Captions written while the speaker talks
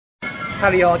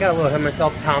Howdy y'all, I got a little ahead of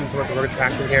myself. Tom's Zort and I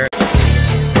attraction here.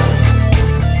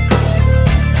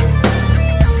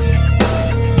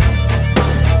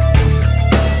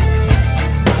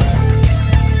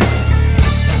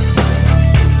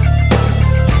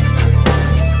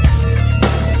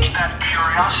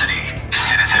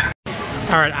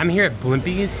 Alright, I'm here at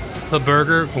Wimpys, the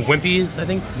burger, Wimpys, I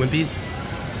think, Wimpys.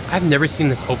 I've never seen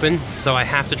this open, so I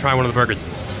have to try one of the burgers.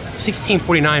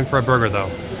 $16.49 for a burger though.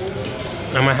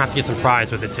 I'm gonna have to get some fries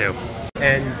with it too.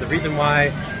 And the reason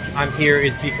why I'm here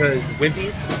is because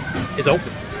Wimpys is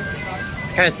open.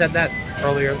 I kind of said that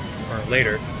earlier, or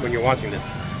later, when you're watching this.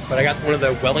 But I got one of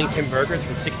the Wellington burgers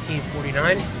for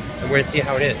 $16.49, and we're gonna see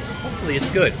how it is. Hopefully it's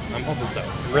good. I'm hoping so.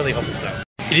 I'm really hoping so.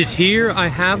 It is here, I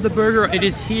have the burger. It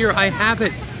is here, I have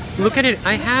it. Look at it,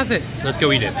 I have it. Let's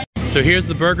go eat it. So here's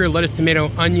the burger, lettuce,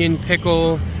 tomato, onion,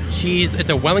 pickle, cheese. It's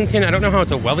a Wellington. I don't know how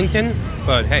it's a Wellington,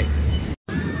 but hey.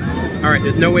 All right,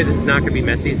 there's no way this is not gonna be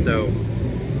messy, so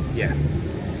yeah.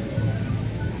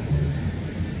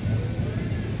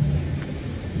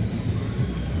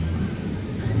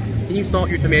 Can you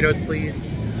salt your tomatoes, please?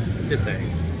 Just saying.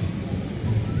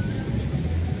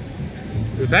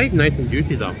 The patty's nice and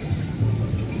juicy though.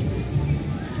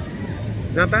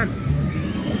 Not bad.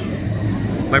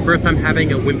 My first time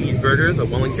having a Wimpys burger, the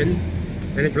Wellington,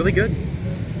 and it's really good.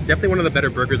 Definitely one of the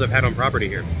better burgers I've had on property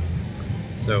here.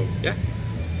 So, yeah.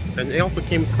 And it also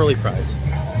came with curly fries.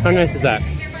 How nice is that?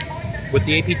 With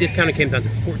the AP discount, it came down to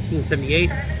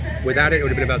 $14.78. Without it, it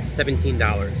would have been about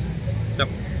 $17. So,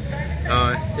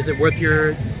 is it worth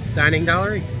your dining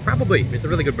dollar? Probably. It's a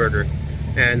really good burger.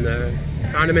 And the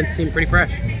condiments seem pretty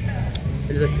fresh. And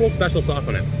there's a cool special sauce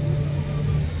on it.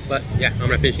 But yeah, I'm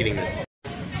gonna finish eating this.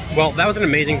 Well, that was an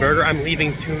amazing burger. I'm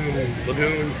leaving Toon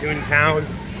Lagoon, Toon Town,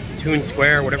 Toon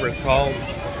Square, whatever it's called.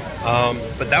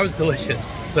 But that was delicious.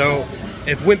 So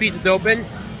if Wimpys is open,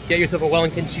 get yourself a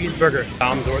Wellington cheeseburger.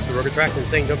 Tom's Zort, the burger attraction,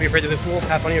 saying don't be afraid of the pool,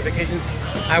 have fun on your vacations.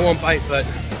 I won't bite, but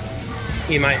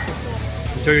he might.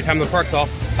 Enjoy your time in the parks all.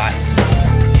 Bye.